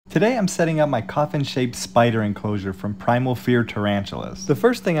Today I'm setting up my coffin-shaped spider enclosure from Primal Fear tarantulas. The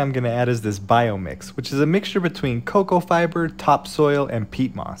first thing I'm going to add is this biomix, which is a mixture between cocoa fiber, topsoil, and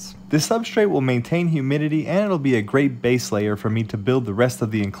peat moss. This substrate will maintain humidity and it'll be a great base layer for me to build the rest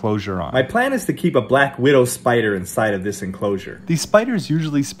of the enclosure on. My plan is to keep a black widow spider inside of this enclosure. These spiders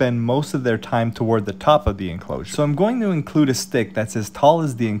usually spend most of their time toward the top of the enclosure, so I'm going to include a stick that's as tall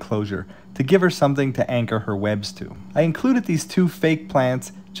as the enclosure to give her something to anchor her webs to. I included these two fake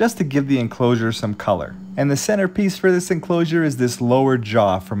plants just to give the enclosure some color. And the centerpiece for this enclosure is this lower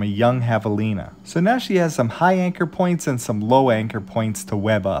jaw from a young javelina. So now she has some high anchor points and some low anchor points to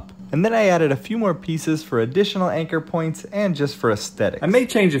web up. And then I added a few more pieces for additional anchor points and just for aesthetic. I may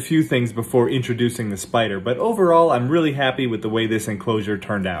change a few things before introducing the spider, but overall I'm really happy with the way this enclosure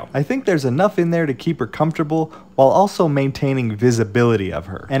turned out. I think there's enough in there to keep her comfortable while also maintaining visibility of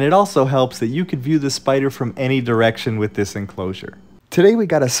her. And it also helps that you could view the spider from any direction with this enclosure. Today we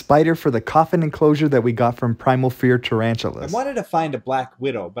got a spider for the coffin enclosure that we got from Primal Fear tarantulas. I wanted to find a black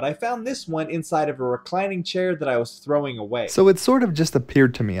widow, but I found this one inside of a reclining chair that I was throwing away. So it sort of just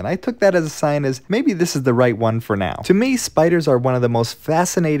appeared to me, and I took that as a sign as maybe this is the right one for now. To me, spiders are one of the most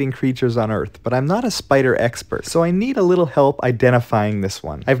fascinating creatures on Earth, but I'm not a spider expert, so I need a little help identifying this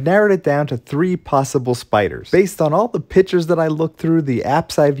one. I've narrowed it down to 3 possible spiders. Based on all the pictures that I looked through, the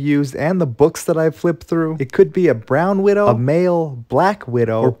apps I've used, and the books that I've flipped through, it could be a brown widow, a male black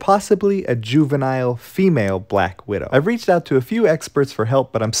widow, or possibly a juvenile female black widow. I've reached out to a few experts for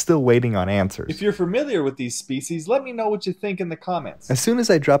help, but I'm still waiting on answers. If you're familiar with these species, let me know what you think in the comments. As soon as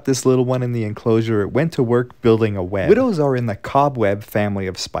I dropped this little one in the enclosure, it went to work building a web. Widows are in the cobweb family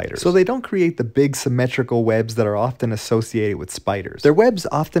of spiders, so they don't create the big symmetrical webs that are often associated with spiders. Their webs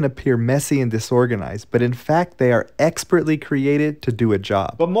often appear messy and disorganized, but in fact they are expertly created to do a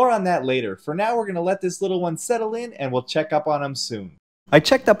job. But more on that later. For now, we're gonna let this little one settle in and we'll check up on him soon. I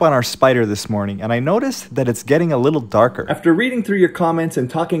checked up on our spider this morning and I noticed that it's getting a little darker. After reading through your comments and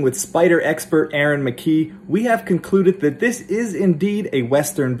talking with spider expert Aaron McKee, we have concluded that this is indeed a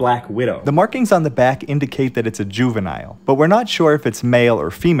Western black widow. The markings on the back indicate that it's a juvenile, but we're not sure if it's male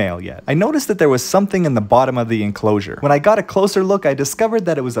or female yet. I noticed that there was something in the bottom of the enclosure. When I got a closer look, I discovered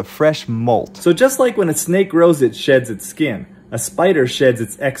that it was a fresh molt. So just like when a snake grows, it sheds its skin. A spider sheds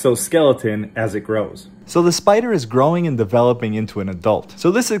its exoskeleton as it grows. So the spider is growing and developing into an adult.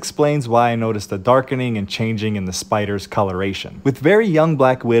 So this explains why I noticed a darkening and changing in the spider's coloration. With very young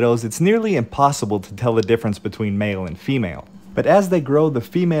black widows, it's nearly impossible to tell the difference between male and female. But as they grow, the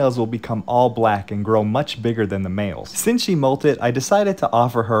females will become all black and grow much bigger than the males. Since she molted, I decided to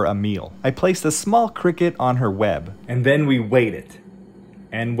offer her a meal. I placed a small cricket on her web. And then we waited.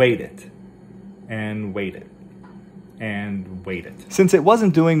 And waited. And waited. And waited. Since it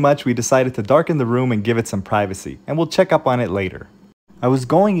wasn't doing much, we decided to darken the room and give it some privacy, and we'll check up on it later. I was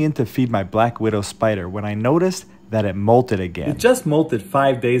going in to feed my black widow spider when I noticed that it molted again. It just molted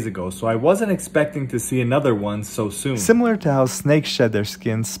 5 days ago, so I wasn't expecting to see another one so soon. Similar to how snakes shed their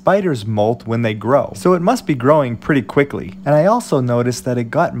skins, spiders molt when they grow, so it must be growing pretty quickly. And I also noticed that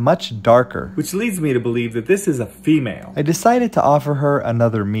it got much darker, which leads me to believe that this is a female. I decided to offer her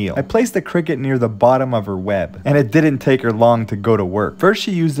another meal. I placed the cricket near the bottom of her web, and it didn't take her long to go to work. First,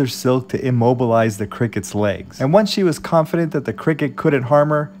 she used her silk to immobilize the cricket's legs, and once she was confident that the cricket couldn't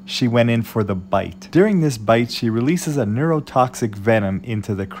harm her, she went in for the bite. During this bite, she releases a neurotoxic venom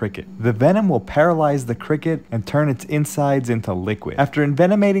into the cricket. The venom will paralyze the cricket and turn its insides into liquid. After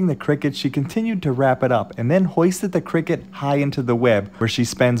envenomating the cricket, she continued to wrap it up and then hoisted the cricket high into the web where she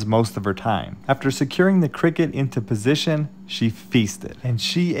spends most of her time. After securing the cricket into position, she feasted. And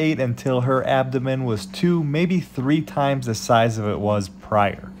she ate until her abdomen was 2, maybe 3 times the size of it was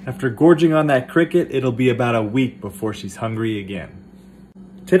prior. After gorging on that cricket, it'll be about a week before she's hungry again.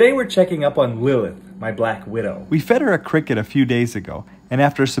 Today we're checking up on Lilith, my black widow. We fed her a cricket a few days ago, and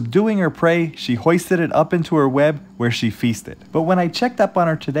after subduing her prey, she hoisted it up into her web where she feasted. But when I checked up on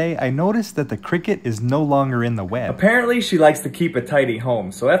her today, I noticed that the cricket is no longer in the web. Apparently, she likes to keep a tidy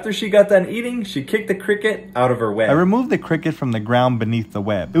home, so after she got done eating, she kicked the cricket out of her web. I removed the cricket from the ground beneath the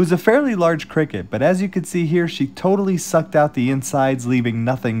web. It was a fairly large cricket, but as you can see here, she totally sucked out the insides, leaving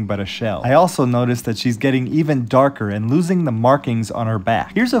nothing but a shell. I also noticed that she's getting even darker and losing the markings on her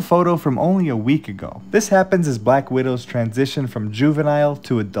back. Here's a photo from only a week ago. This happens as black widows transition from juvenile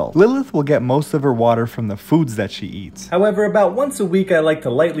to adult. Lilith will get most of her water from the foods that she eats. However, about once a week I like to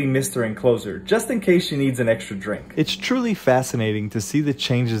lightly mist her enclosure, just in case she needs an extra drink. It's truly fascinating to see the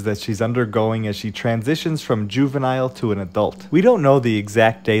changes that she's undergoing as she transitions from juvenile to an adult. We don't know the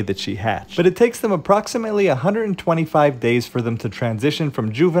exact day that she hatched, but it takes them approximately 125 days for them to transition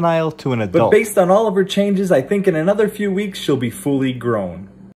from juvenile to an adult. But based on all of her changes, I think in another few weeks she'll be fully grown.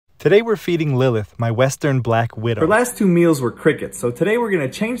 Today we're feeding Lilith, my western black widow. Her last 2 meals were crickets, so today we're going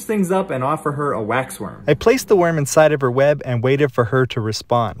to change things up and offer her a waxworm. I placed the worm inside of her web and waited for her to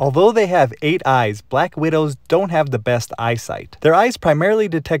respond. Although they have 8 eyes, black widows don't have the best eyesight. Their eyes primarily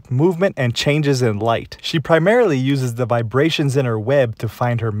detect movement and changes in light. She primarily uses the vibrations in her web to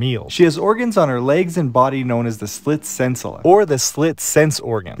find her meals. She has organs on her legs and body known as the slit sensilla, or the slit sense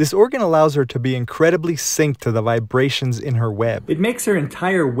organ. This organ allows her to be incredibly synced to the vibrations in her web. It makes her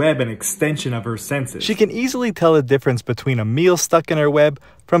entire web an extension of her senses. She can easily tell the difference between a meal stuck in her web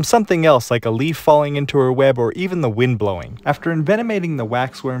from something else like a leaf falling into her web or even the wind blowing. After envenomating the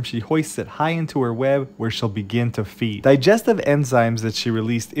waxworm, she hoists it high into her web where she'll begin to feed. Digestive enzymes that she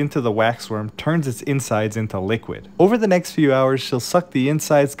released into the waxworm turns its insides into liquid. Over the next few hours, she'll suck the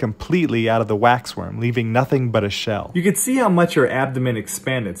insides completely out of the waxworm, leaving nothing but a shell. You could see how much her abdomen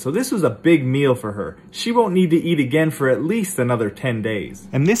expanded, so this was a big meal for her. She won't need to eat again for at least another 10 days.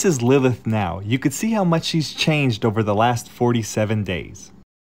 And this is Lilith now. You could see how much she's changed over the last 47 days.